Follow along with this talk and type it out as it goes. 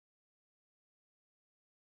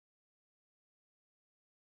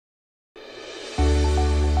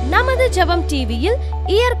நமது ஜெபம் டிவியில்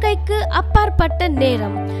இயற்கைக்கு அப்பாற்பட்ட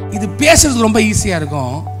நேரம். இது பேசுறது ரொம்ப ஈஸியா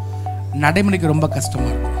இருக்கும், நடைமுறைக்கு ரொம்ப கஷ்டமா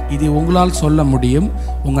இருக்கும். இது உங்களால் சொல்ல முடியும்.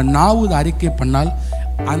 உங்க நாவு அறிக்கை பண்ணால்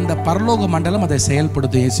அந்த பரலோக மண்டலம் அதை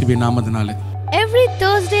செயல்படுத்தும் இயேசுவின் நாமத்தினால. Every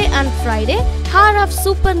Thursday and Friday, hour of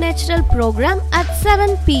supernatural program at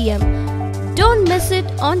 7 p.m. Don't miss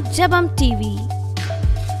it on Jebamtv.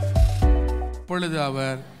 இப்பொழுது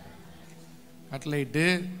அவர் கட்டளையிட்டு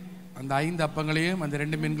அந்த 5 அப்பங்களையும் அந்த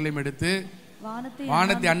 2 மீன்களையும் எடுத்து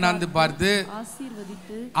வானத்தை அண்ணாந்து பார்த்து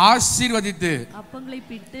ஆசீர்வதித்து அப்பங்களை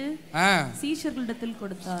பிட்டு சீஷர்களிடத்தில்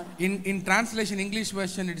கொடுத்தார். In translation English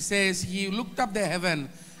version it says he looked up the heaven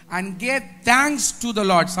and gave thanks to the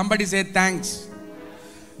Lord. Somebody say thanks.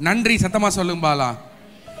 நன்றி சத்தமா சொல்லுங்க பாலா.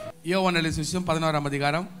 யோவான் எழுதிய சுவிசேஷம் 11ஆம்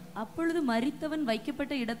அதிகாரம். அப்பொழுது மரித்தவன்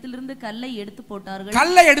வைக்கப்பட்ட இடத்திலிருந்து கல்லை எடுத்து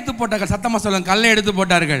போட்டார்கள். சத்தமா சொல்லுங்க, கல்லை எடுத்து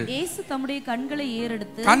போட்டார்கள். இயேசு தம்முடைய கண்களை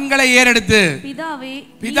ஏறெடுத்து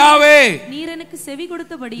பிதாவே நீர் எனக்கு செவி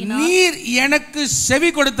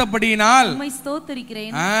கொடுத்தபடியினால் உம்மை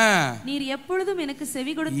ஸ்தோத்திரிக்கிறேன். நீர் எப்பொழுதும் எனக்கு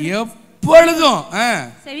செவி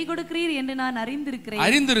கொடுக்கிறீர் என்று நான்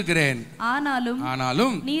அறிந்திருக்கிறேன்.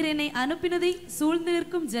 ஆனாலும் நீர் என்னை அனுப்பினதை சூழ்ந்து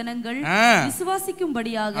நிற்கும் ஜனங்கள்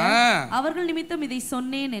விசுவாசிக்கும்படியாக அவர்கள் நிமித்தம் இதை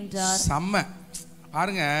சொன்னேன் என்றார். செம்ம.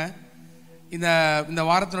 பாருங்க, இந்த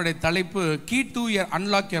வாரத்தினுடைய தலைப்பு key to your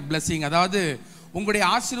unlock your blessing. அதாவது உங்களுடைய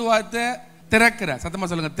ஆசீர்வாதத்தை திறக்கிற, சத்தமா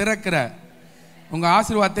சொல்லுங்க, திறக்கிற, உங்க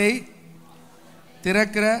ஆசீர்வாதத்தை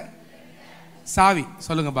திறக்கிற சாவி.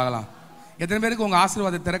 சொல்லுங்க பார்க்கலாம், எத்தனை பேருக்கு உங்க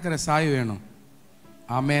ஆசீர்வாதத்தை திறக்கிற சாவி வேணும்?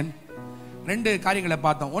 ஆமென். 2 காரியங்களை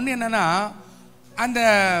பார்த்தோம். ஒன்று என்னன்னா, அந்த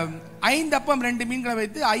 5 அப்பம் 2 மீன்களை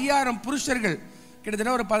வைத்து 5000 புருஷர்கள்,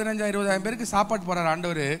 கிட்டத்தட்ட ஒரு 15,000-20,000 பேருக்கு சாப்பாடு போறாரு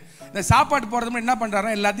ஆண்டவர். இந்த சாப்பாடு போறது என்ன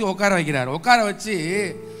பண்றாரு, எல்லாத்தையும் உட்கார வைக்கிறார். உட்கார வச்சு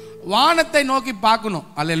வானத்தை நோக்கி பார்க்கணும்.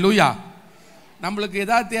 அல்லேலூயா. நம்மளுக்கு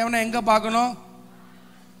ஏதாவது தேவைன்னா எங்க பார்க்கணும்?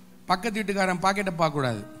 பக்கத்து வீட்டுக்காரன் பாக்கெட்டை பார்க்க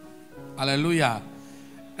கூடாது. அல்லேலூயா.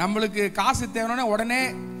 நம்மளுக்கு காசு தேவைன்னா உடனே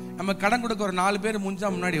நம்ம கடன் கொடுக்க ஒரு 4 பேர் முஞ்சா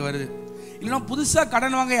முன்னாடி வருது. இல்லைன்னா புதுசா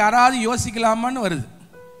கடன் வாங்க யாராவது யோசிக்கலாமான்னு வருது.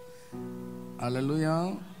 அல்லேலூயா.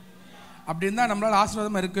 அப்படி இருந்தா நம்மளால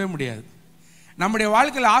ஆசீர்வாதமா இருக்கவே முடியாது. நம்முடைய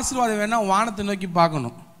வாழ்க்கையில் ஆசீர்வாதம் வேணா வானத்தை நோக்கி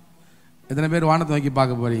பார்க்கணும். எத்தனை பேர் வானத்தை நோக்கி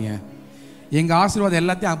பார்க்க போறீங்க? எங்க ஆசீர்வாதம்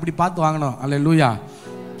எல்லாத்தையும் அப்படி பார்த்து வாங்கணும். அல்லேலூயா.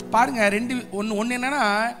 பாருங்க, ஒன்று என்னன்னா,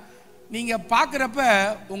 நீங்க பார்க்குறப்ப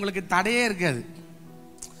உங்களுக்கு தடையே இருக்காது.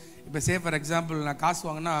 இப்போ சே ஃபார் எக்ஸாம்பிள், நான் காசு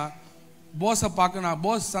வாங்கினா போஸை பார்க்கணும்,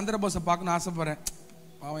 சந்திர போஸை பார்க்கணும்னு ஆசைப்படுறேன்.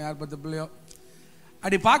 அவன் யார் 10 பிள்ளையோ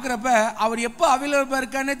அப்படி பார்க்குறப்ப அவர் எப்போ அவைலபிளாக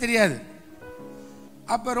இருக்கான்னே தெரியாது.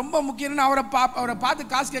 அப்போ ரொம்ப முக்கியம்னா அவரை பார்த்து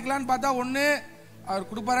காசு கேட்கலான்னு பார்த்தா ஒன்று அவர்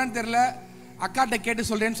கொடுப்பாரான்னு தெரில, அக்காட்ட கேட்டு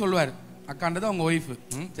சொல்கிறேன்னு சொல்லுவார். அக்கான்றது அவங்க ஒய்ஃபு,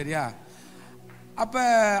 சரியா? அப்போ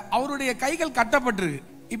அவருடைய கைகள் கட்டப்பட்டிருக்கு.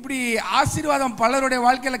 இப்படி ஆசீர்வாதம் பலருடைய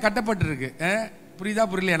வாழ்க்கையில் கட்டப்பட்டிருக்கு. புரியுதா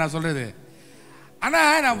நான் சொல்கிறது?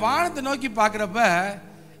 ஆனால் நான் வானத்தை நோக்கி பார்க்குறப்ப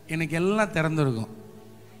எனக்கு எல்லாம் திறந்துருக்கும்.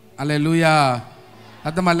 அல்லேலூயா.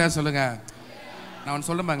 அர்த்தமா இல்லையா சொல்லுங்க. நான்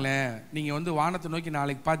சொல்லுவாங்களேன், நீங்கள் வானத்தை நோக்கி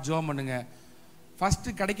நாளைக்கு பார்த்து ஜெபம் பண்ணுங்க.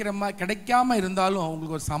 ஃபஸ்ட்டு கிடைக்காம இருந்தாலும்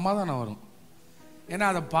உங்களுக்கு ஒரு சமாதானம் வரும். ஏன்னா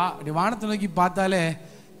அதை வானத்தை நோக்கி பார்த்தாலே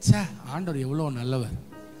ஆண்டவர் எவ்வளோ நல்லவர்.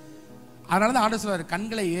 அதனால தான் ஆண்டவர் சொல்றாரு,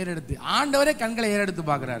 கண்களை ஏறெடுத்து. ஆண்டவரே கண்களை ஏறெடுத்து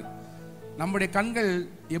பார்க்குறாரு. நம்முடைய கண்கள்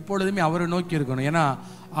எப்பொழுதுமே அவரை நோக்கி இருக்கணும். ஏன்னா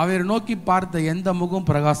அவரை நோக்கி பார்த்த எந்த முகம்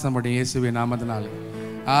பிரகாசம் அடையும் இயேசுவின் நாமத்தினால.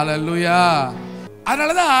 அல்லேலூயா.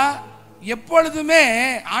 அதனாலதான் எப்பொழுதுமே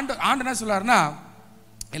ஆண்டு என்ன சொல்றாருன்னா,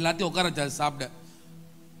 எல்லாத்தையும் உட்கார வச்சாரு சாப்பிட.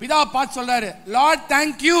 பிதா பார்த்து சொல்றாரு, லார்ட்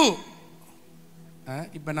தேங்க் யூ.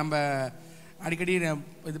 இப்போ நம்ம அடிக்கடி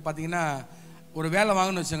இது பார்த்தீங்கன்னா, ஒரு வேலை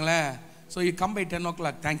வாங்கணும்னு வச்சுங்களேன். So you come by 10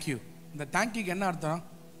 o'clock, thank you. இந்த தேங்க்யூக்கு என்ன அர்த்தம்?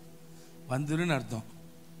 வந்துருன்னு அர்த்தம்.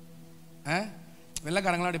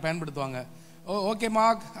 வெள்ளைக்காரங்களாம் அப்படி பயன்படுத்துவாங்க. Okay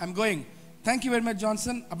mark, I'm going, thank you very much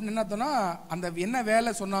Johnson அப்படின்னு என்ன அர்த்தம்னா, அந்த என்ன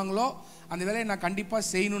வேலை சொன்னாங்களோ அந்த வேலையை நான் கண்டிப்பாக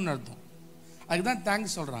செய்யணும்னு அர்த்தம். அதுக்கு தான்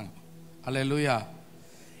தேங்க்ஸ் சொல்கிறாங்க. அல்லேலூயா.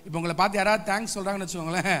 இப்போ உங்களை பார்த்து யாராவது தேங்க்ஸ் சொல்கிறாங்கன்னு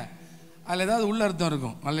வச்சுக்கோங்களேன், அதில் ஏதாவது உள்ள அர்த்தம்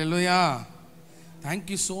இருக்கும். அல்லேலூயா.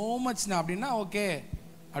 தேங்க்யூ ஸோ மச்ண்ணா அப்படின்னா ஓகே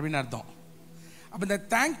அப்படின்னு அர்த்தம். அப்போ இந்த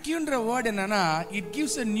தேங்க்யூன்ற வேர்டு என்னன்னா, it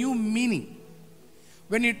gives a new meaning.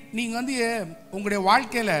 நீங்கள் உங்களுடைய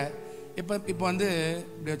வாழ்க்கையில் இப்போ இப்படி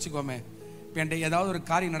வச்சுக்கோமே, இப்போ என்கிட்ட ஏதாவது ஒரு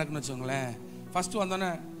காரியம் நடக்குன்னு வச்சுக்கோங்களேன். ஃபஸ்ட்டு வந்தோன்னே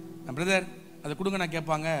பிரதர் அதை கொடுங்க நான்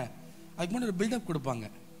கேட்பாங்க. அதுக்கு முன்னாடி ஒரு பில்டப்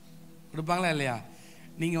கொடுப்பாங்களா இல்லையா?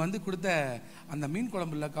 நீங்கள் கொடுத்த அந்த மீன்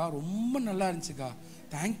குழம்பு இல்லைக்கா, ரொம்ப நல்லா இருந்துச்சுக்கா,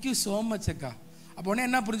 தேங்க்யூ ஸோ மச் அக்கா. அப்போ உடனே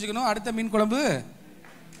என்ன புரிஞ்சுக்கணும்? அடுத்த மீன் குழம்பு.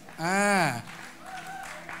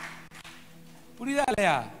 புரியுதா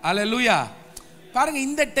இல்லையா? அல்லேலூயா. பாருங்க,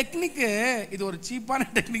 இந்த டெக்னிக்கு இது ஒரு சீப்பான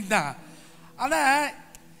டெக்னிக் தான். ஆனால்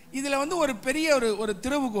இதுல ஒரு பெரிய ஒரு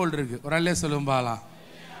திறவுகோல் இருக்கு. ஒரு அல்லே சொல்லும் பாலாம்.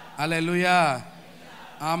 அல்லேலூயா,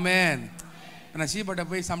 ஆமென். நான் ஷீபாட்ட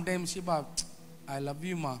போய் சம்டைம், ஷீபா ஐ லவ்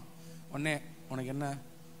யூமா, உடனே உனக்கு என்ன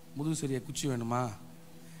முதுகு சரியா குச்சி வேணுமா,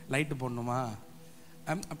 லைட்டு போடணுமா?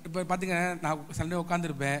 இப்போ பார்த்தீங்க, நான் சண்டே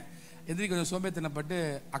உட்காந்துருப்பேன், எதிரி கொஞ்சம் சோம்பேத்தனப்பட்டு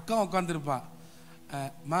அக்கா உட்காந்துருப்பான்.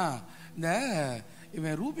 மா இந்த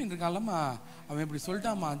இவன் ரூபின் இருக்கான்லம்மா, அவன் இப்படி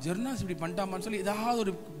சொல்லிட்டாமா, ஜெர்னாஸ் இப்படி பண்ணிட்டாமான்னு சொல்லி ஏதாவது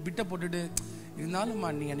ஒரு பிட்டை போட்டுட்டு, இருந்தாலும்மா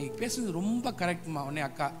நீங்கள் அன்றைக்கி பேசுறது ரொம்ப கரெக்ட்மா. உடனே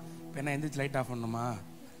அக்கா இப்போ என்ன எந்திரிச்சு லைட் ஆஃப் பண்ணணுமா?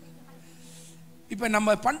 இப்போ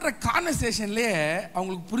நம்ம பண்ணுற கான்வர்சேஷன்லேயே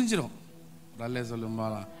அவங்களுக்கு புரிஞ்சிடும். நல்ல சொல்லுமா,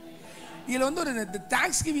 இதில் வந்து ஒரு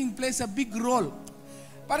thanks giving place a big role.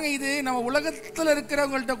 பாருங்க, இது நம்ம உலகத்தில்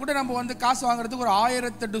இருக்கிறவங்கள்ட்ட கூட நம்ம வந்து காசு வாங்குறதுக்கு ஒரு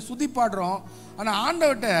 1008 சுதி பாடுறோம். ஆனால்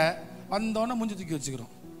ஆண்டவர்கிட்ட வந்தோன்னே மூஞ்சி தூக்கி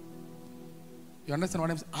வச்சுக்கிறோம்.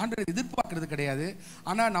 ஆண்டவர் எதிர்பார்க்கறது கிடையாது.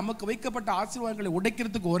 ஆனால் நமக்கு வைக்கப்பட்ட ஆசீர்வாதங்களை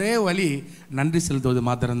உடைக்கிறதுக்கு ஒரே வழி நன்றி செலுத்துவது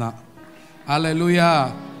மாத்திரம்தான். அல்லேலூயா.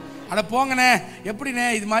 அட போங்கண்ணே, எப்படிண்ணே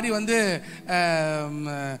இது மாதிரி வந்து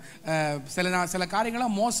சில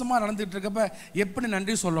காரியங்கள்லாம் மோசமாக நடந்துகிட்டு இருக்கப்ப எப்படி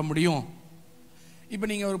நன்றி சொல்ல முடியும்? இப்போ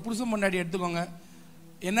நீங்கள் ஒரு புருஷன் முன்னாடி எடுத்துக்கோங்க,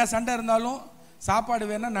 என்ன சண்டை இருந்தாலும் சாப்பாடு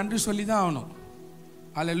வேணா நன்றி சொல்லி தான் ஆகணும்.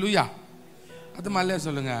 அல்லேலூயா. அது மாதிரிலே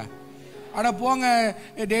சொல்லுங்க. அட போங்க,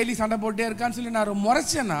 டெய்லி சண்டை போட்டே இருக்கான்னு சொல்லி நான்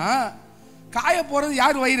முறைச்சேன்னா காய போகிறது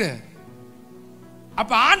யார் வயிறு?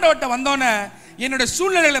 அப்போ ஆண்டவர்கிட்ட வந்தோன்னே என்னோட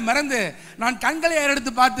சூழ்நிலைகளை மறந்து நான் கண்களை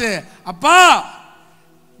எடுத்து பார்த்து, அப்பா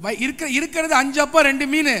இருக்கிறது 5 அப்பா 2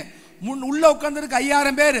 மீன், உள்ள உட்காந்துருக்கு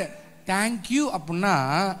 5000 பேர், தேங்க்யூ அப்படின்னா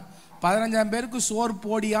 15,000 பேருக்கு சோறு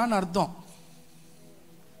போடியான்னு அர்த்தம்.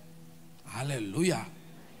 அல்லேலூயா.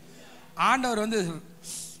 ஆண்டவர் வந்து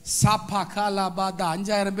சாப்பா காலாபாதா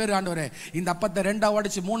 5000 பேர், ஆண்டவரே இந்த அப்பத்தை 2ஆ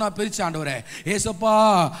உடைச்சு 3ஆ பிரிச்சு, ஆண்டவரே ஏசப்பா,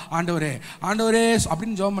 ஆண்டவரே ஆண்டவரே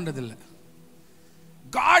அப்படின்னு ஜெபம் பண்றது இல்லை.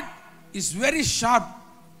 God is very sharp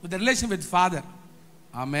with the relation with Father.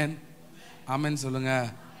 Amen. Amen சொல்லுங்க.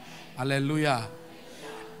 அல்லேலூயா.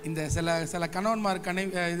 இந்த சில கணவன்மார்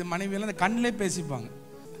இது மனைவியெல்லாம் இந்த கண்ணிலே பேசிப்பாங்க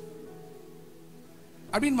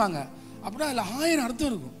அப்படின்பாங்க. அப்படின்னா அதில் 1000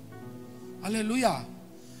 அர்த்தம் இருக்கும். அல்லேலூயா.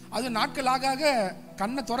 அது நாட்கள் ஆக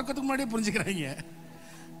கண்ணை திறக்கிறதுக்கு முன்னாடியே புரிஞ்சுக்கிறாங்க.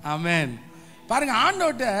 ஆமென். பாருங்க,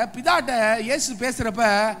 ஆண்டவர்கிட்ட பிதாட்ட இயேசு பேசுறப்ப,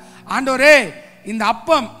 ஆண்டவரே இந்த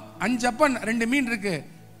அப்பம் 5 அப்பம் 2 மீன் இருக்கு,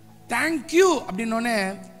 தேங்க்யூ அப்படின்னோடனே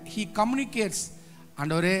ஹி கம்யூனிகேட்ஸ்.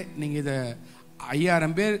 ஆண்டவரே நீங்கள் இதை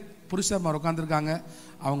 5000 பேர் புருஷமார் உட்காந்துருக்காங்க,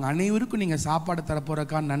 அவங்க அனைவருக்கும் நீங்கள் சாப்பாடு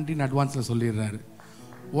தரப்போறக்கா நன்றின்னு அட்வான்ஸில் சொல்லிடுறாரு.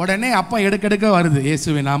 உடனே அப்பா எடுக்க வருது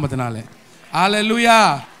இயேசுவின் நாமத்தினால. அல்லேலூயா.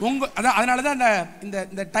 அதனால தான்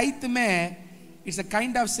இந்த டைத்துமே it's a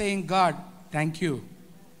kind of saying God thank you.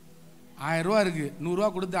 1000 ரூபா இருக்கு, 100 ரூபா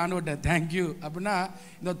கொடுத்து ஆண்டவர்கிட்ட தேங்க்யூ அப்படின்னா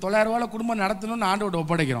இந்த 900 ரூபாயில் குடும்பம் நடத்தணும்னு ஆண்டவர்கிட்ட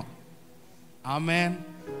ஒப்படைக்கிறோம். ஆமென்.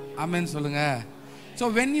 ஆமென் சொல்லுங்க. So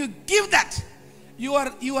when you give that,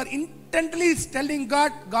 you are intently telling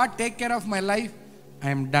God take care of my life,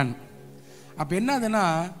 I am done. அப்போ என்னதுன்னா,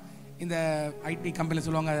 இந்த ஐடி கம்பெனியில்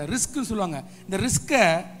சொல்லுவாங்க ரிஸ்க்னு சொல்லுவாங்க, இந்த ரிஸ்க்கை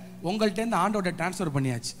உங்கள்கிட்ட ஆண்டோட ட்ரான்ஸ்ஃபர்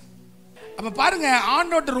பண்ணியாச்சு. அப்போ பாருங்க,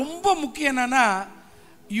 ஆண்டோட ரொம்ப முக்கியம் என்னன்னா,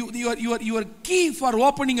 your key for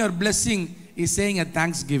opening your blessing is saying a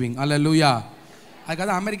thanksgiving. Hallelujah.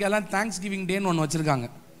 அதுக்காக அமெரிக்காலாம் தேங்க்ஸ் கிவிங் டேன்னு ஒன்று வச்சுருக்காங்க.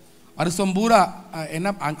 வருஷம் பூரா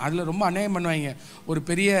என்ன அதில் ரொம்ப அநியாயம் பண்ணுவாங்க. ஒரு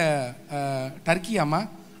பெரிய டர்க்கி,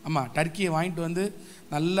 ஆமாம் டர்க்கியை வாங்கிட்டு வந்து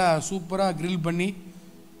நல்லா சூப்பராக கிரில் பண்ணி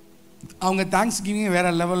அவங்க தேங்க்ஸ் கிவிங்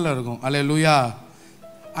வேறு லெவலில் இருக்கும். அல்லேலூயா.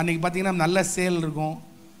 அன்றைக்கி பார்த்தீங்கன்னா நல்ல சேல் இருக்கும்.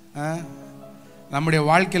 நம்முடைய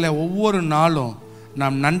வாழ்க்கையில் ஒவ்வொரு நாளும்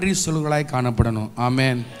நாம் நன்றி சொல்லுகளாய் காணப்படணும்.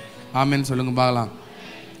 ஆமேன். ஆமேன் சொல்லுங்க பார்க்கலாம்.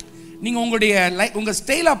 நீங்கள் உங்கள்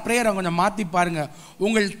ஸ்டைல் ஆஃப் ப்ரேயரை கொஞ்சம் மாற்றி பாருங்கள்.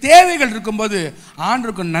 உங்கள் தேவைகள் இருக்கும்போது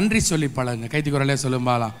ஆண்டவருக்கு நன்றி சொல்லி பழகுங்க. கைத்திக்குறலே சொல்லும்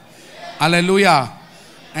பார்க்கலாம். அல்லேலூயா.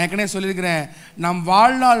 நான் ஏற்கனவே சொல்லியிருக்கிறேன், நம்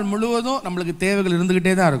வாழ்நாள் முழுவதும் நம்மளுக்கு தேவைகள்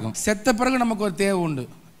இருந்துக்கிட்டே தான் இருக்கும். செத்த பிறகு நமக்கு ஒரு தேவை உண்டு.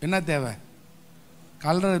 என்ன தேவை?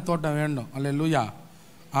 கல்ற தோட்டம் வேண்டும். அல்லேலூயா.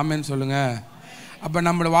 ஆமேன்னு சொல்லுங்க. அப்போ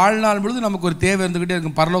நம்மளோட வாழ்நாள் முழுதும் நமக்கு ஒரு தேவை இருந்துக்கிட்டே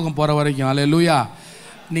இருக்கும், பரலோகம் போகிற வரைக்கும். அல்லேலூயா.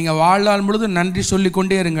 நீங்கள் வாழ்நாள் முழுதும் நன்றி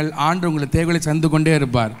சொல்லிக்கொண்டே இருங்கள். ஆண்டு உங்களை தேவைகளை சந்து கொண்டே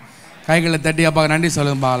இருப்பார். கைகளை தட்டி அப்பா நன்றி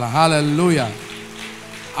சொல்லுங்க பார்க்கலாம். ஹல்லேலூயா.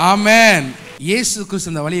 ஆமென். இயேசு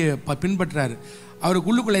கிறிஸ்து இந்த வழியை பின்பற்றாரு. அவருக்கு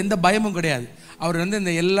உள்ளுக்குள்ளே எந்த பயமும் கிடையாது. அவர் வந்து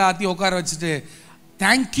இந்த எல்லாத்தையும் உட்கார வச்சுட்டு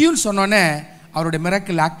தேங்க்யூன்னு சொன்னோன்னே அவருடைய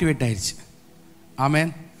மிராக்கிள் ஆக்டிவேட் ஆயிடுச்சு.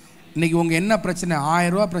 ஆமேன். இன்றைக்கி உங்கள் என்ன பிரச்சனை?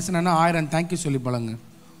 1000 ரூபா பிரச்சனைனா 1000 தேங்க்யூ சொல்லி பழங்க.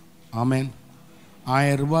 ஆமேன்.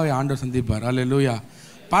 1000 ரூபாய் ஆண்டவர் சந்திப்பார். அல்லேலூயா.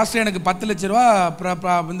 பாஸ்டர் எனக்கு 10 லட்ச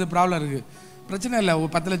ரூபா வந்து ப்ராப்ளம் இருக்குது. பிரச்சனை இல்லை, ஒரு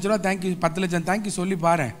 10 லட்ச ரூபா தேங்க்யூ, 10 லட்சம் தேங்க்யூ சொல்லி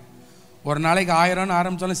பாரு. ஒரு நாளைக்கு 1000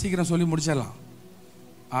 ஆரம்பித்தாலும் சீக்கிரம் சொல்லி முடிச்சிடலாம்.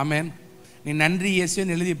 ஆமேன். நீ நன்றி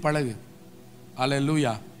இயேசுன்னு எழுதி பழகு.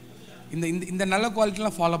 அல்லேலூயா. இந்த நல்ல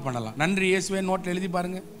குவாலிட்டிலாம் ஃபாலோ பண்ணலாம். நன்றி இயேசுவே நோட்டில் எழுதி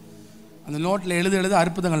பாருங்கள். அந்த நோட்டில் எழுத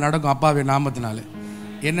அற்புதங்கள் நடக்கும் அப்பாவே நாமத்தினால.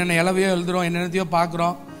 என்னென்ன இளவையோ எழுதுகிறோம், என்னென்னத்தையோ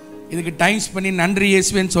பார்க்குறோம். இதுக்கு டைம்ஸ் பண்ணி நன்றி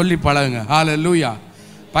இயேசுவேன்னு சொல்லி பழகுங்க. ஹல்லேலூயா.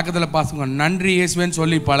 பக்கத்தில் பாசுங்க, நன்றி இயேசுவேன்னு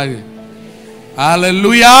சொல்லி பழகு.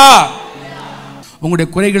 ஹல்லேலூயா. உங்களுடைய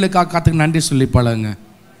குறைகளுக்காக காத்துக்கு நன்றி சொல்லி பழகுங்க.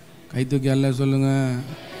 கை தூக்கி அல்ல சொல்லுங்க.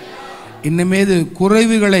 இனிமேது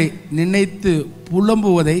குறைவுகளை நினைத்து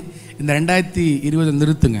புலம்புவதை இந்த 2020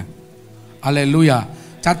 நிறுத்துங்க. ஹல்லேலூயா.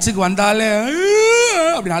 சர்ச்சுக்கு வந்தாலே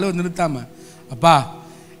அப்படின்னு அழுவ நிறுத்தாம, அப்பா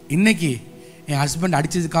இன்னைக்கு என் ஹஸ்பண்ட்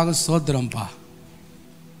அடிச்சதுக்காக சோத்துறோம்ப்பா,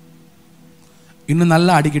 இன்னும்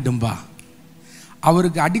நல்லா அடிக்கட்டும்பா,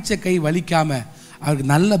 அவருக்கு அடித்த கை வலிக்காம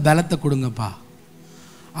அவருக்கு நல்ல பலத்தை கொடுங்கப்பா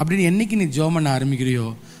அப்படின்னு என்னைக்கு நீ ஜெபம் பண்ண ஆரம்பிக்கிறியோ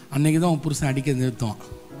அன்னைக்கு தான் உன் புருஷன் அடிக்க நிறுத்தும்.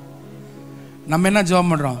 நம்ம என்ன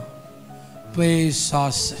ஜெபம் பண்ணுறோம்?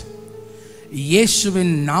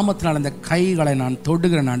 இயேசுவின் நாமத்தினால் அந்த கைகளை நான்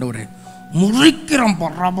தொடுகிறேன் ஆண்டவரே, முறிக்கிறோம்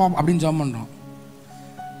அப்படின்னு ஜெபம் பண்ணுறோம்.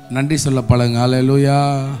 நன்றி சொல்ல பழங்க. ஹல்லேலூயா.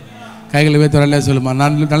 கைகளை வைத்து சொல்லுமா,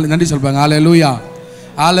 நன்றி சொல்லுவாங்க. ஹல்லேலூயா,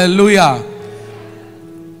 ஹல்லேலூயா.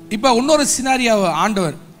 இப்போ இன்னொரு சினாரியா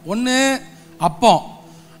ஆண்டவர், ஒன்று அப்பம்,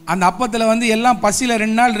 அந்த அப்பத்தில் எல்லாம் பசியில்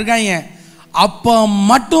 2 நாள் இருக்காங்க, அப்போ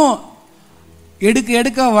மட்டும்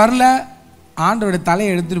எடுக்க வரல, ஆண்டவருடைய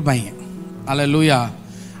தலையை எடுத்துருப்பாங்க. ஹல்லேலூயா.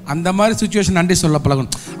 அந்த மாதிரி சிச்சுவேஷன் நன்றி சொல்ல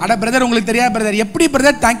பழகணும். அட பிரதர், உங்களுக்கு தெரியாது பிரதர், எப்படி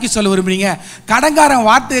பிரதர் தேங்க்யூ சொல்ல விரும்புறீங்க? கடங்காரன்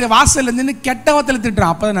வாசல் இருந்து கெட்ட வார்த்தையில்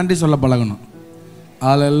திட்டுறான், அப்போ தான் நன்றி சொல்ல பழகணும்.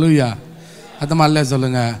 ஹல்லேலூயா. அத்தமா அல்ல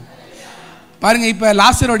சொல்லுங்க. பாருங்க, இப்போ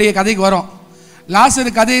லாசருடைய கதைக்கு வரோம். லாசர்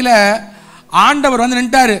கதையில் ஆண்டவர்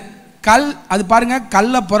நின்ட்டாரு. கல், அது பாருங்க,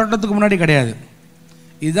 கல்லை புரட்டத்துக்கு முன்னாடி கிடையாது.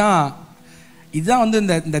 இதுதான்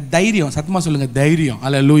இந்த தைரியம். சத்தமா சொல்லுங்க, தைரியம்.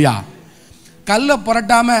 ஹல்லேலூயா. கல்லை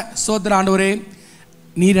புரட்டாம, சோத்திர ஆண்டவரே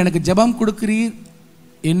நீர் எனக்கு ஜெபம் கொடுக்கிறீர்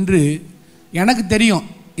என்று எனக்கு தெரியும்,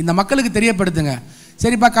 இந்த மக்களுக்கு தெரியப்படுத்துங்க.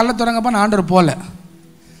 சரிப்பா கல்லை திறங்கப்பா. நான் ஆண்டவர் போல.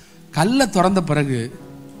 கல்லை திறந்த பிறகு,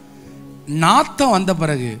 நாத்தம் வந்த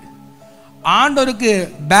பிறகு, ஆண்டவருக்கு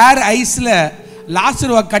பேர் ஐஸில்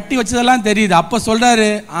லாசருவை கட்டி வச்சதெல்லாம் தெரியுது. அப்போ சொல்றாரு,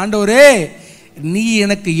 ஆண்டவரே நீ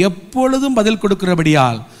எனக்கு எப்பொழுதும் பதில்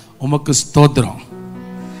கொடுக்கிறபடியால் உமக்கு ஸ்தோத்திரம்.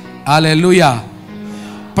 ஹல்லேலூயா.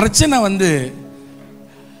 பிரச்சனை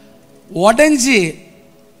உடஞ்சி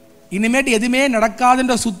இனிமேட்டு எதுவுமே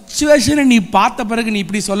நடக்காதுன்ற சுச்சுவேஷனை நீ பார்த்த பிறகு நீ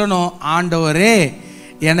இப்படி சொல்லணும், ஆண்டவரே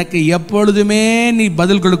எனக்கு எப்பொழுதுமே நீ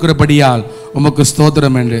பதில் கொடுக்கிறபடியால் உமக்கு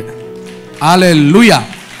ஸ்தோத்திரம் என்று. ஹல்லேலூயா.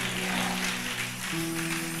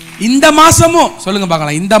 இந்த மாசமும் சொல்லுங்க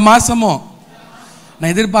பார்க்கலாம், இந்த மாசமும்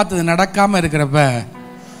நான் எதிர்பார்த்தது நடக்காம இருக்கிறப்ப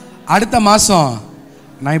அடுத்த மாசம்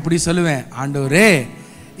நான் இப்படி சொல்லுவேன், ஆண்டவரே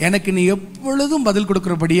எனக்கு நீ எப்பொழுதும் பதில்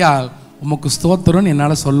கொடுக்கிறபடியால் உமக்கு ஸ்தோத்திரம்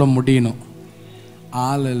என்னால் சொல்ல முடியணும்.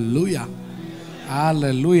 ஹல்லேலூயா,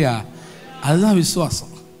 ஹல்லேலூயா. அதுதான்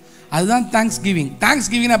விசுவாசம், அதுதான் தேங்க்ஸ் கிவிங். தேங்க்ஸ்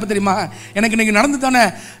கிவிங் அப்போ தெரியுமா, எனக்கு இன்னைக்கு நடந்து தானே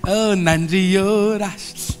நன்றியோ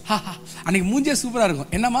ராஷ், அன்னைக்கு மூஞ்சே சூப்பராக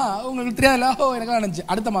இருக்கும். என்னம்மா உங்களுக்கு தெரியாதுல்ல, எனக்கு நினச்சி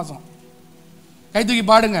அடுத்த மாதம் கை தூக்கி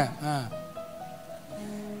பாடுங்க.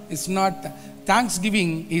 It's not thanks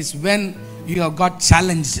giving is when you have got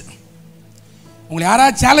challenge. உங்களை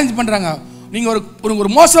யாராவது சேலஞ்ச் பண்ணுறாங்க, நீங்கள்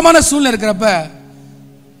ஒரு மோசமான சூழ்நிலை இருக்கிறப்ப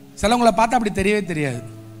சிலவங்களை பார்த்தா அப்படி தெரியவே தெரியாது.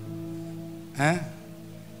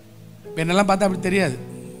 என்னெல்லாம் பார்த்தா அப்படி தெரியாது.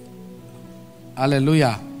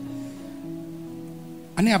 ஹல்லேலூயா.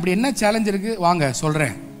 அண்ணே அப்படி என்ன சேலஞ்ச் இருக்கு வாங்க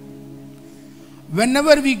சொல்றேன்.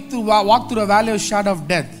 whenever we walk through a valley of shadow of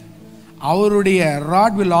death, அவருடைய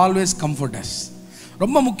rod will always comfort us.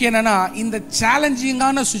 ரொம்ப முக்கியம் என்னன்னா, இந்த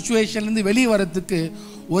சேலஞ்சிங்கான சுச்சுவேஷன்லேருந்து வெளியே வரதுக்கு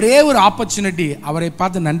ஒரே ஒரு ஆப்பர்ச்சுனிட்டி, அவரை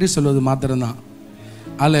பார்த்து நன்றி சொல்வது மாத்திரம்தான்.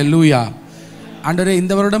 ஹல்லேலூயா. ஆண்டவரே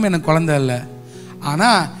இந்த வருடம் எனக்கு குழந்தை இல்லை,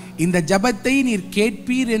 ஆனால் இந்த ஜெபத்தை நீர்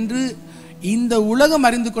கேட்பீர் என்று இந்த உலகம்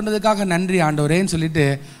அறிந்து கொண்டதுக்காக நன்றி ஆண்டவரேன்னு சொல்லிட்டு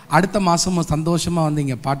அடுத்த மாதமும் சந்தோஷமாக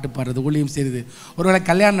இங்கே பாட்டு பாடுறது, ஊழியம் செய்யுது. ஒருவேளை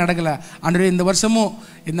கல்யாணம் நடக்கலை, ஆண்டவரே இந்த வருஷமும்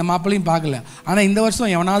இந்த மாப்பிள்ளையும் பார்க்கல, ஆனால் இந்த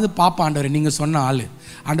வருஷம் எவனாவது பாப்பா ஆண்டவரே, நீங்கள் சொன்ன ஆள்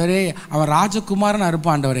ஆண்டவரே அவன் ராஜகுமாரன்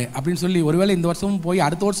இருப்பான் ஆண்டவரே அப்படின்னு சொல்லி ஒருவேளை இந்த வருஷமும் போய்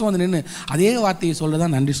அடுத்த வருஷம் நின்று அதே வார்த்தையை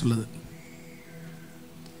சொல்லதான் நன்றி சொல்லுது.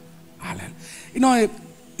 இன்னும்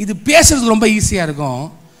இது பேசுறது ரொம்ப ஈஸியாக இருக்கும்,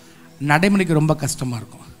 நடைமுறைக்கு ரொம்ப கஷ்டமாக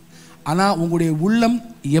இருக்கும். ஆனால் உங்களுடைய உள்ளம்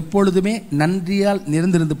எப்பொழுதுமே நன்றியால்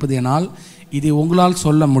நிறைந்திருப்பதனால் இதை உங்களால்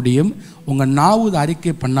சொல்ல முடியும். உங்கள் நாவு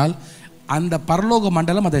அறிக்கை பண்ணால் அந்த பரலோக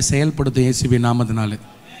மண்டலம் அதை செயல்படுத்தும். இயேசுவின் நாமத்தினால.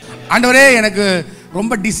 ஆண்டவரே எனக்கு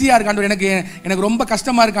ரொம்ப டிஸியாக இருக்கு ஆண்டவரே, எனக்கு ரொம்ப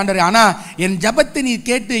கஷ்டமாக இருக்கு ஆண்டவரே, ஆனால் என் ஜெபத்தை நீ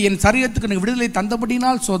கேட்டு என் சரீரத்துக்கு எனக்கு விடுதலை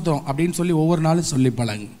தந்தபடினால் சோத்திரம் அப்படின்னு சொல்லி ஒவ்வொரு நாளும் சொல்லி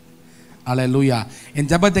பழங்க. ஹல்லேலூயா. என்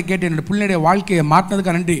ஜெபத்தை கேட்டு என்னோட பிள்ளையுடைய வாழ்க்கையை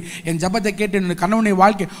மாற்றினதுக்கு நன்றி. என் ஜெபத்தை கேட்டு என்னோட கணவனுடைய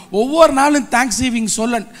வாழ்க்கை ஒவ்வொரு நாளும் தேங்க்ஸ் கிவிங்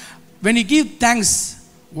சொல்ல. when you give thanks,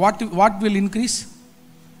 what will increase?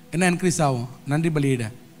 என்ன இன்க்ரீஸ் ஆகும்? நன்றி பலியிட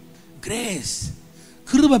கிரேஸ்,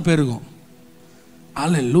 கிருபை பெருகும்.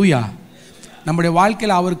 அல்லேலூயா. நம்முடைய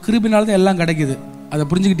வாழ்க்கையில் அவர் கிருபையினால தான் எல்லாம் கிடைக்குது. அதை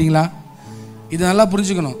புரிஞ்சுக்கிட்டீங்களா? இதை நல்லா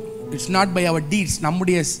புரிஞ்சுக்கணும். It's not by our deeds,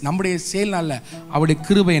 நம்முடைய செயல்னால, அவருடைய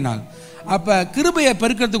கிருபையினால். அப்போ கிருபையை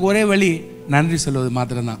பெருக்கிறதுக்கு ஒரே வழி நன்றி சொல்வது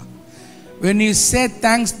மாத்திரம்தான். when you say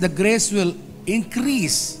thanks, the grace will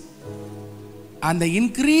increase. அந்த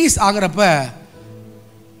இன்க்ரீஸ் ஆகிறப்ப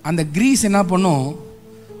அந்த கிரீஸ் என்ன பண்ணும்,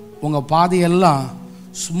 உங்கள் பாதையெல்லாம்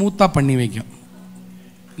ஸ்மூத்தாக பண்ணி வைக்கும்.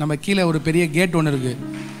 நம்ம கீழே ஒரு பெரிய கேட் ஒன்று இருக்குது,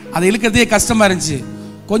 அதை இழுக்கிறதே கஷ்டமாக இருந்துச்சு.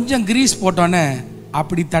 கொஞ்சம் கிரீஸ் போட்டோன்னே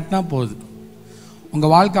அப்படி தட்டினா போகுது.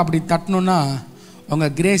 உங்கள் வாழ்க்கை அப்படி தட்டணுன்னா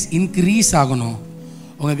உங்கள் கிரேஸ் இன்க்ரீஸ் ஆகணும்.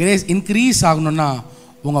 உங்கள் கிரேஸ் இன்க்ரீஸ் ஆகணும்னா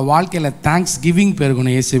உங்கள் வாழ்க்கையில் தேங்க்ஸ் கிவிங்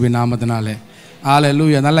பெருகணும் இயேசுவின் நாமத்தினாலே.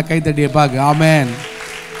 அல்லேலூயா. நல்ல கைத்தட்டியை பார்க்க. ஆமென்.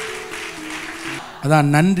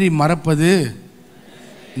 அதான் நன்றி மறப்பது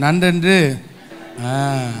நன்றென்று.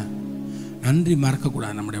 நன்றி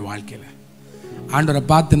மறக்கக்கூடாது நம்முடைய வாழ்க்கையில். ஆண்டவரை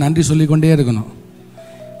பார்த்து நன்றி சொல்லிக்கொண்டே இருக்கணும்.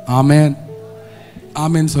 ஆமென்,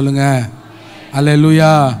 ஆமென் சொல்லுங்க.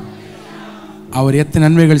 அல்லேலூயா. அவர் எத்தனை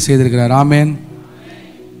நன்மைகள் செய்திருக்கிறார். ஆமென்.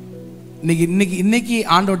 இன்னைக்கு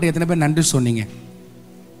ஆண்டவர்கிட்ட எத்தனை பேர் நன்றி சொன்னீங்க?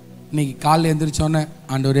 இன்னைக்கு காலையில் எழுந்திரிச்சோன்னே,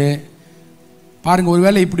 ஆண்டவரே பாருங்க,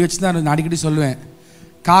 ஒருவேளை இப்படி வச்சு தான் நான் அடிக்கடி சொல்லுவேன்.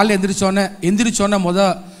 காலையில் எந்திரிச்சோன்னே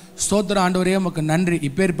ஸ்தோத்திரம் ஆண்டவரே உமக்கு நன்றி,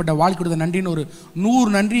 இப்பேற்பட்ட வாழ்க்கை கொடுத்த நன்றின்னு ஒரு 100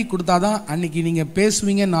 நன்றி கொடுத்தாதான் அன்னைக்கு நீங்கள்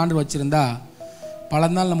பேசுவீங்கன்னு ஆண்டவர் வச்சுருந்தா பல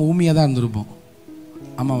நாள் நம்ம ஊமையாக தான் இருந்திருப்போம்.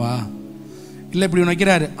 ஆமாவா? இல்லை இப்படி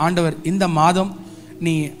வைக்கிறாரு ஆண்டவர், இந்த மாதம்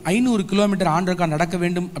நீ 500 கிலோமீட்டர் ஆண்டவருக்காக நடக்க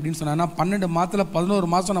வேண்டும் அப்படின்னு சொன்னா 12 மாதத்தில்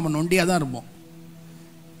 11 மாதம் நம்ம நொண்டியாக தான் இருப்போம்.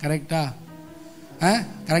 கரெக்டா?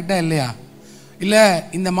 கரெக்டா இல்லையா? இல்லை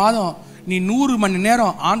இந்த மாதம் நீ 100 மணி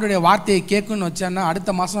நேரம் ஆண்டோடைய வார்த்தையை கேட்கணும்னு வச்சேன்னா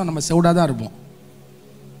அடுத்த மாதம் நம்ம செவிடாக தான் இருப்போம்.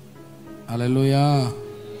 அல்லேலூயா.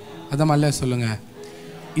 அதான் அல்ல சொல்லுங்க.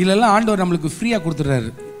 இதெல்லாம் ஆண்டவர் நம்மளுக்கு ஃப்ரீயாக கொடுத்துட்றாரு.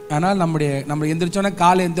 ஆனால் நம்ம எந்திரிச்சோன்னே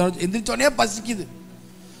காலை எந்திரிச்சோன்னே பசிக்குது.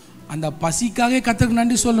 அந்த பசிக்காக கர்த்தருக்கு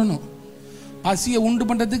நன்றி சொல்லணும். பசியை உண்டு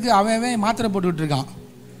பண்ணுறதுக்கு அவன் மாத்திரை போட்டுக்கிட்டு இருக்கான்.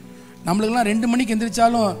 நம்மளுக்கெல்லாம் 2 மணிக்கு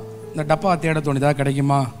எந்திரிச்சாலும் இந்த டப்பா தேட தோணுதா?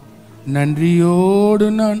 கிடைக்குமா? நன்றியோடு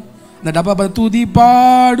நான் இந்த டப்பா பார்த்து துதி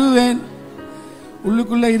பாடுவேன்,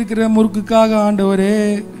 உள்ளுக்குள்ளே இருக்கிற முறுக்குக்காக ஆண்டவரே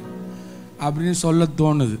அப்படின்னு சொல்ல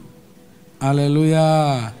தோணுது. அல்லேலூயா.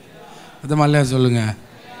 அதான் அல்லையா சொல்லுங்க.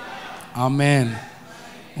 ஆமென்.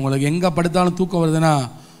 உங்களுக்கு எங்கே படுத்தாலும் தூக்கம் வருதுன்னா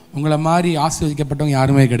உங்களை மாதிரி ஆசீர்வதிக்கப்பட்டவங்க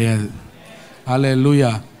யாருமே கிடையாது.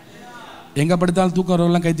 அல்லேலூயா. எங்கே படுத்தாலும் தூக்கம்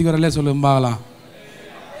வரவெல்லாம் கைத்துக்கு வரலையே சொல்லுங்க பார்க்கலாம்.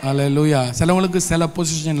 அல்லேலூயா. சிலவங்களுக்கு சில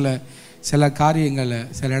பொசிஷனில் சில காரியங்களில்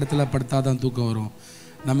சில இடத்துல படுத்தா தான் தூக்கம் வரும்.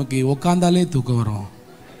 நமக்கு உட்காந்தாலே தூக்கம் வரும்.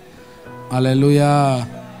 அல்லேலூயா.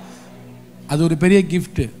 அது ஒரு பெரிய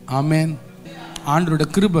கிஃப்ட். ஆமென். ஆண்டவரோட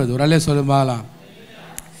கிருபை. அது ஒரு அலைய சொல்லுங்க பார்க்கலாம்.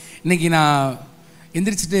 இன்றைக்கி நான்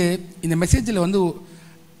எந்திரிச்சிட்டு இந்த மெசேஜில்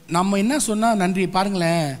நம்ம என்ன சொன்னால் நன்றி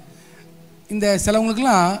பாருங்களேன். இந்த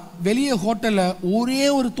சிலவங்களுக்கெல்லாம் வெளியே ஹோட்டலில் ஒரே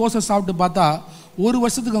ஒரு தோசை சாப்பிட்டு பார்த்தா 1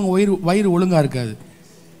 வருஷத்துக்கு அவங்க வயிறு ஒழுங்காக இருக்காது.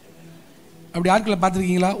 அப்படி ஆட்களை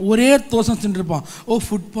பார்த்துருக்கீங்களா? ஒரே தோசை தின்றுருப்பான். ஓ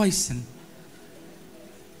ஃபுட் பாய்சன்.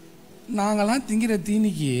 நாங்கள்லாம் திங்கிற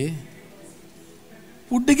தீனிக்கு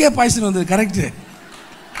ஃபுட்டுக்கே பாய்சன் வந்தது. கரெக்டு,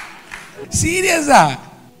 சீரியஸா.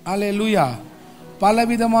 அல்லேலூயா.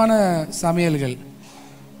 பலவிதமான சமையல்கள்,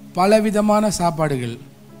 பலவிதமான சாப்பாடுகள்,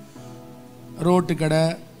 ரோட்டு கடை,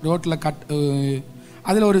 ரோட்டில்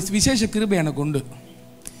அதில் ஒரு விசேஷ கிருபை எனக்கு உண்டு.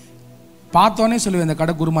 பார்த்தோன்னே சொல்லுவேன் இந்த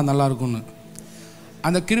கடை குருமா நல்லா இருக்கும்னு.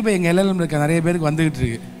 அந்த கிருபை எங்கள் LLM இருக்க நிறைய பேருக்கு வந்துக்கிட்டு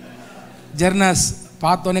இருக்கு. ஜெர்னாஸ்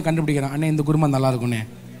பார்த்தோன்னே கண்டுபிடிக்கிறேன், அண்ணே இந்த குருமா நல்லா இருக்குண்ணே.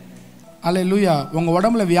 அல்லேலூயா. உங்கள்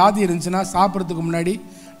உடம்புல வியாதி இருந்துச்சுன்னா சாப்பிட்றதுக்கு முன்னாடி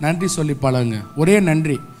நன்றி சொல்லி பழகுங்க. ஒரே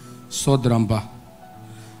நன்றி, சோத்ரம்பா.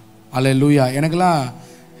 அல்லேலூயா. எனக்கெல்லாம்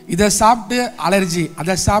இதை சாப்பிட்டு அலர்ஜி,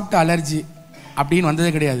 அதை சாப்பிட்டு அலர்ஜி அப்படின்னு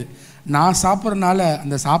வந்ததே கிடையாது. நான் சாப்பிட்றதுனால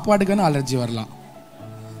அந்த சாப்பாட்டுக்கான அலர்ஜி வரலாம்.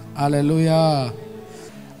 அல்லேலூயா.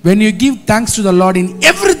 when you give thanks to the Lord in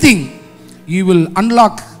everything, you will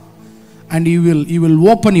unlock and you will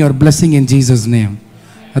open your blessing in Jesus name.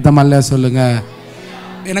 அதமல்ல சொல்லுங்க.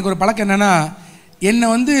 எனக்கு ஒரு பழக்கம் என்னன்னா, என்னை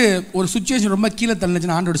ஒரு சுச்சுவேஷன் ரொம்ப கீழே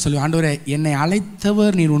தள்ளிச்சுன்னா ஆண்டவரை சொல்லுவேன், ஆண்டவரே என்னை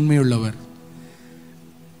அழைத்தவர் நீர் உண்மையுள்ளவர்,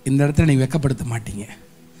 இந்த இடத்துல நீங்கள் வெட்கப்படுத்த மாட்டீங்க.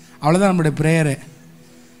 அவ்வளோதான் நம்மளுடைய ப்ரேயரு.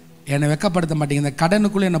 என்னை வெட்கப்படுத்த மாட்டீங்க, இந்த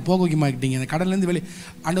கடனுக்குள்ளே என்னை போக வைக்க மாட்டீங்க, இந்த கடன்லேருந்து வெளியே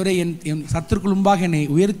ஆண்டவரே என் சத்துருக்குள் முன்பாக என்னை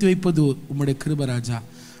உயர்த்தி வைப்பது உம்முடைய கிருபை ராஜா,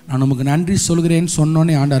 நான் உமக்கு நன்றி சொல்கிறேன்னு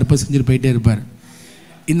சொன்னோன்னே ஆண்டு அற்புதம் செஞ்சுட்டு போயிட்டே இருப்பார்.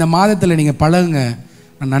 இந்த மாதத்தில் நீங்கள் பழகுங்க,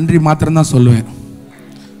 நான் நன்றி மாத்திரம்தான் சொல்லுவேன்.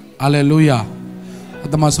 அல்லேலூயா.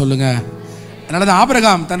 அர்த்தமா சொல்லுங்க. அதனால தான்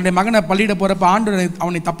ஆபிரகாம் தன்னுடைய மகனை பள்ளியிட போகிறப்ப ஆண்டு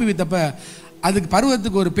அவனை தப்பி வைத்தப்ப அதுக்கு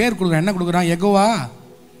பருவத்துக்கு ஒரு பேர் கொடுக்குறான். என்ன கொடுக்குறான்? யெகோவா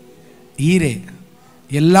ஈரே,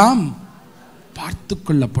 எல்லாம் பார்த்து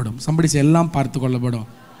கொள்ளப்படும். சம்படிச்சு எல்லாம் பார்த்து கொள்ளப்படும்.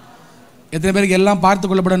 எத்தனை பேருக்கு எல்லாம் பார்த்து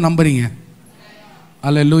கொள்ளப்படும் நம்புறீங்க?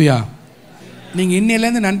 அல்லேலூயா. நீங்கள்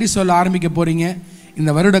இன்னையிலேருந்து நன்றி சொல்ல ஆரம்பிக்க போகிறீங்க. இந்த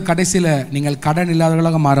வருட கடைசியில் நீங்கள் கடன்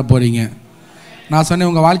இல்லாதவர்களாக மாற போகிறீங்க. நான் சொன்னேன்,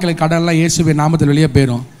 உங்கள் வாழ்க்கையில் கடன்லாம் இயேசுவின் நாமத்தில் வெளியே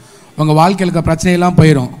போயிடும். உங்கள் வாழ்க்கையில் இருக்க பிரச்சனையெல்லாம்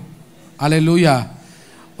போயிடும். அல்லேலூயா.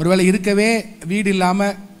 ஒருவேளை இருக்கவே வீடு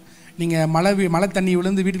இல்லாமல் நீங்கள் மழை தண்ணி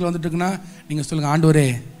விழுந்து வீட்டுக்கு வந்துட்டுருக்குன்னா நீங்கள் சொல்லுங்கள், ஆண்டவரே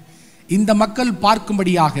இந்த மக்கள்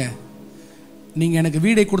பார்க்கும்படியாக நீங்கள் எனக்கு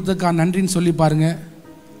வீடை கொடுத்ததுக்காக நன்றின்னு சொல்லி பாருங்கள்,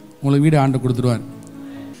 உங்களுக்கு வீடு ஆண்டு கொடுத்துருவார்.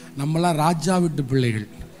 நம்மளாம் ராஜா வீட்டு பிள்ளைகள்.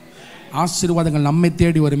 ஆசீர்வாதங்கள் நம்மை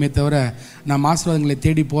தேடி வருமே தவிர நம்ம ஆசீர்வாதங்களை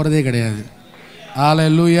தேடி போகிறதே கிடையாது.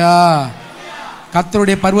 அல்லேலூயா.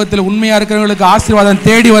 கர்த்தருடைய பர்வத்தில் உண்மையாக இருக்கிறவங்களுக்கு ஆசீர்வாதம்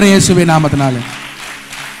தேடி வரும் இயேசுவின் நாமத்தினால.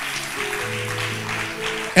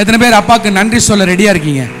 எத்தனை பேர் அப்பாவுக்கு நன்றி சொல்ல ரெடியாக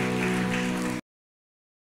இருக்கீங்க?